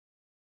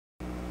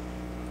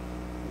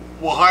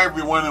Well, hi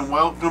everyone, and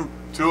welcome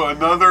to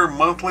another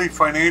monthly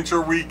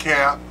financial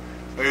recap.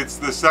 It's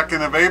the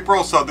 2nd of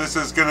April, so this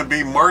is going to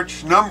be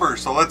March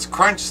numbers. So let's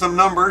crunch some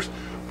numbers.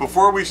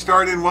 Before we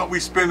start in what we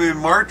spent in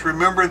March,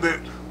 remember that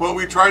what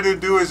we try to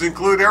do is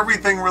include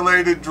everything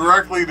related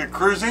directly to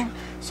cruising,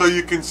 so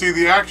you can see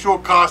the actual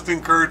cost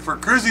incurred for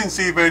cruising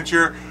Sea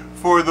Venture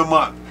for the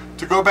month.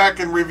 To go back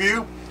and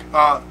review,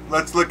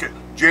 let's look at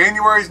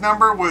January's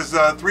number was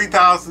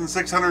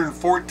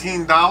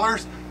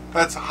 $3,614.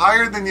 That's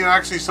higher than you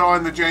actually saw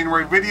in the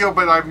January video,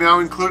 but I've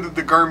now included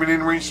the Garmin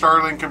inRange,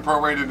 Starlink, and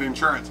prorated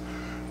insurance.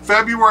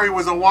 February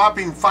was a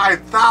whopping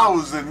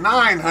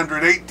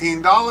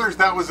 $5,918.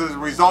 That was as a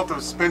result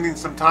of spending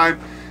some time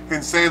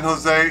in San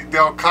Jose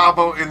del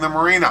Cabo in the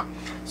marina.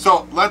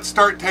 So let's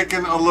start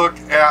taking a look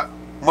at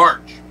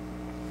March.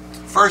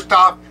 First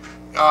off,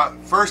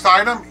 first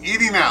item,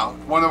 eating out.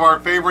 One of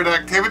our favorite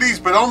activities,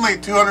 but only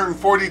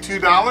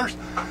 $242.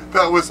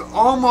 That was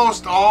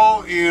almost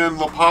all in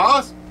La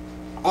Paz.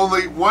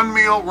 Only one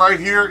meal right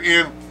here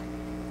in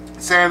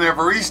San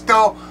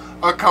Evaristo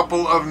a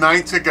couple of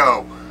nights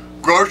ago.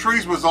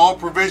 Groceries was all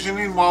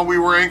provisioning while we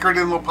were anchored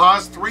in La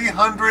Paz.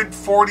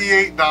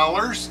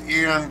 $348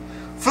 in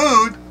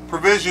food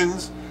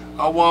provisions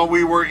while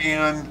we were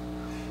in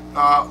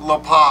La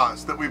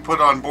Paz that we put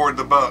on board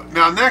the boat.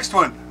 Now, next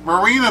one,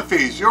 marina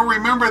fees. You'll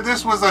remember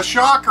this was a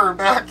shocker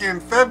back in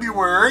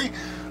February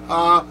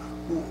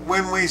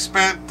when we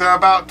spent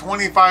about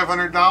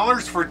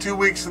 $2,500 for 2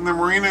 weeks in the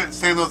marina at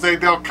San Jose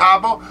del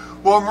Cabo.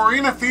 Well,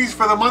 marina fees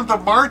for the month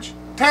of March,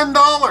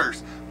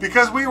 $10,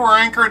 because we were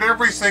anchored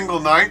every single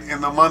night in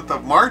the month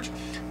of March.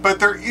 But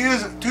there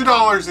is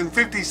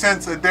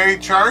 $2.50 a day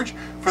charge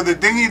for the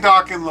dinghy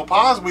dock in La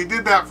Paz. We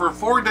did that for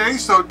 4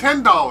 days, so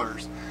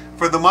 $10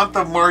 for the month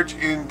of March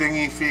in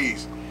dinghy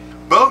fees.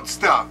 Boat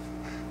stuff.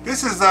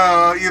 This is,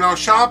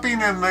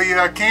 shopping in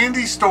the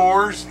candy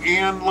stores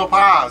in La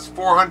Paz,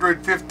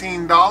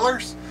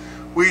 $415.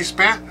 We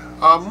spent,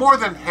 more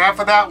than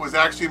half of that was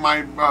actually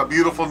my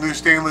beautiful new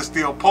stainless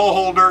steel pole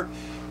holder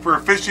for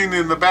fishing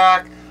in the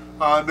back.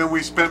 Then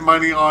we spent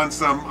money on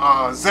some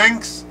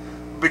zincs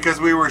because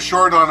we were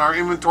short on our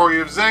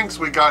inventory of zincs.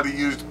 We got a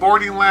used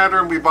boarding ladder,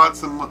 and we bought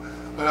some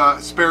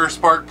spare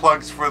spark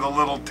plugs for the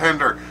little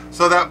tender.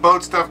 So that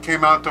boat stuff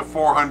came out to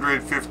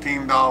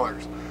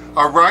 $415.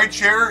 A ride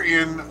share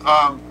in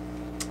La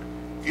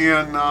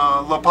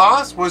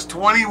Paz was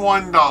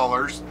 $21.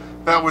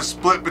 That was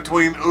split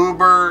between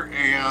Uber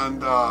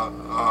and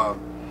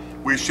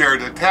we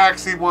shared a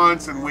taxi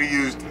once, and we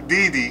used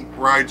Didi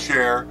ride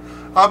share,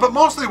 but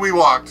mostly we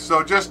walked,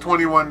 so just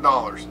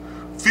 $21.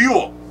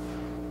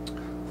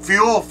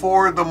 Fuel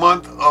for the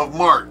month of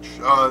March,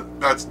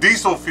 that's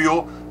diesel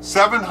fuel,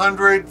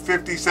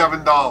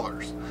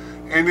 $757.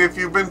 And if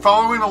you've been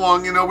following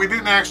along, you know we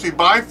didn't actually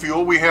buy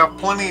fuel. We have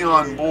plenty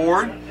on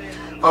board,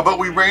 but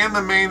we ran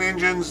the main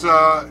engines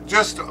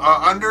just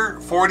under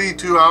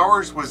 42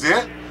 hours was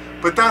it.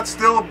 But that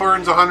still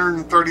burns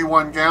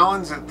 131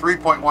 gallons at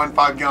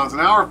 3.15 gallons an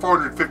hour,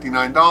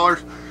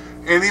 $459.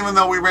 And even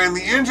though we ran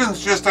the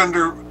engines just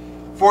under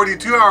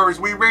 42 hours,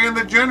 we ran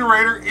the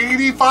generator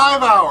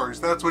 85 hours.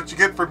 That's what you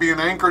get for being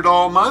anchored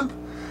all month.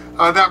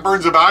 That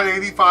burns about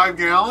 85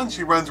 gallons.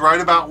 She runs right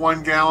about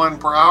 1 gallon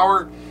per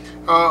hour.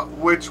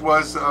 Which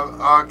was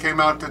came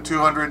out to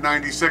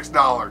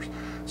 $296.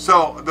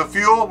 So the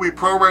fuel we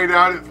prorate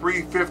out at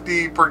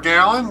 $3.50 per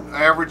gallon,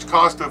 average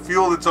cost of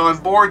fuel that's on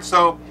board.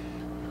 So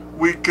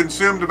we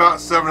consumed about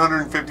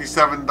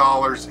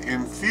 $757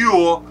 in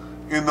fuel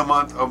in the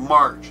month of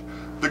March.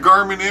 The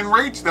Garmin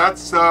inRange,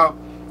 that's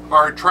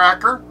our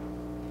tracker.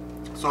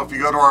 So if you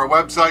go to our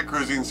website,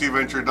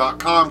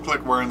 cruisingseaventure.com,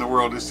 click Where in the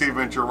World is Sea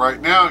Venture right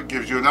now. It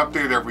gives you an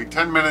update every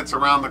 10 minutes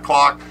around the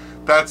clock.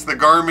 That's the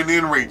Garmin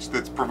inRange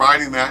that's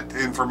providing that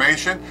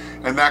information,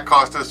 and that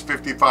cost us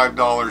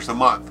 $55 a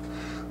month.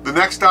 The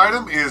next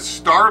item is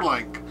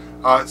Starlink,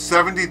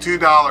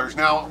 $72.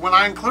 Now, when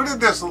I included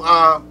this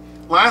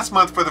last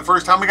month for the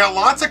first time, we got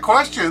lots of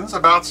questions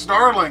about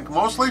Starlink,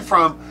 mostly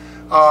from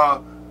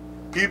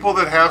people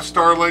that have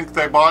Starlink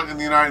they bought in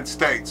the United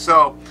States.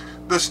 So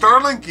the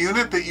Starlink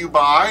unit that you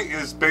buy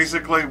is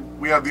basically,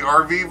 we have the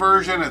RV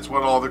version. It's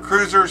what all the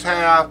cruisers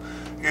have.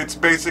 It's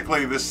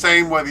basically the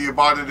same whether you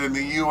bought it in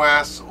the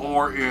US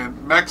or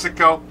in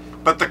Mexico,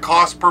 but the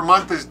cost per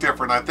month is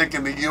different. I think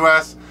in the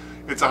US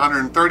it's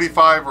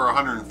 $135 or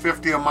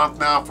 $150 a month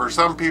now for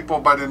some people,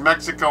 but in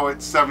Mexico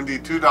it's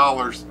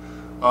 $72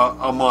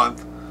 a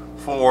month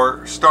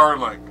for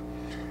Starlink.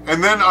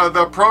 And then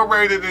the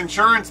prorated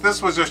insurance,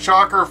 this was a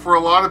shocker for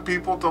a lot of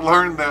people to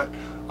learn that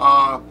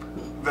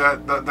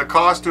the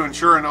cost to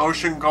insure an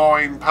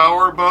ocean-going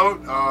power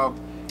boat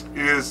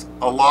is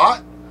a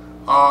lot.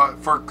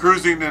 For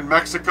cruising in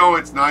Mexico,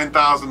 it's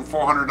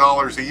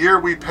 $9,400 a year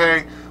we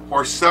pay,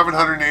 or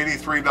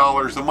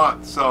 $783 a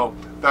month. So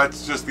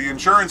that's just the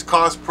insurance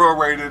cost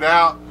prorated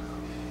out,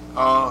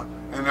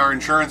 and our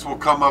insurance will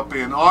come up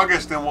in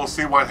August, and we'll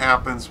see what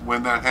happens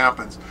when that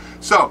happens.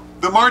 So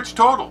the March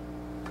total,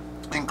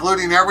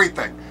 including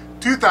everything,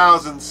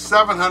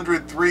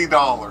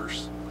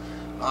 $2,703.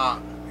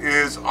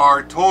 is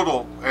our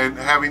total, and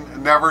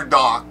having never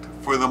docked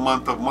for the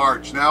month of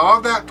March. Now,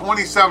 of that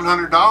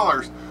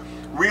 $2,700,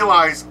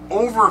 realize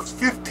over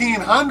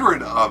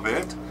 $1,500 of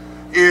it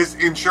is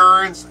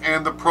insurance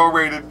and the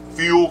prorated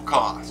fuel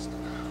cost.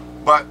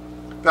 But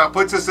that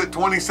puts us at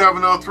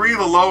 $2,703,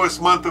 the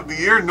lowest month of the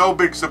year. No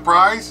big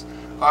surprise,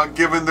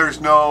 given there's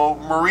no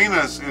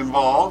marinas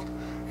involved,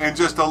 and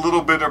just a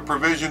little bit of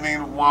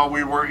provisioning while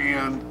we were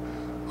in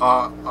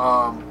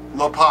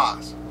La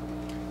Paz.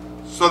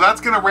 So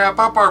that's going to wrap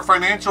up our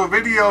financial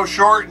video,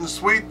 short and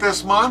sweet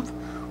this month.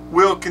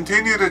 We'll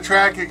continue to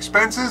track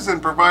expenses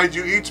and provide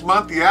you each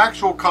month the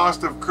actual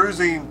cost of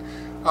cruising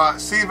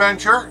Sea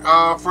Venture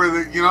for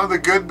the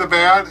good, the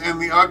bad,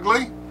 and the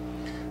ugly.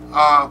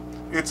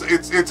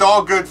 It's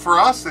all good for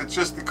us. It's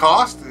just the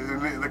cost,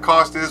 and the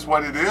cost is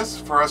what it is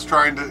for us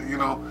trying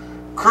to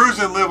cruise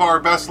and live our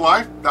best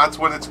life. That's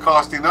what it's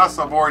costing us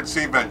aboard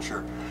Sea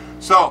Venture.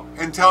 So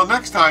until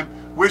next time,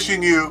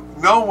 wishing you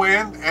no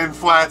wind and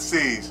flat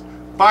seas.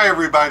 Bye,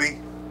 everybody.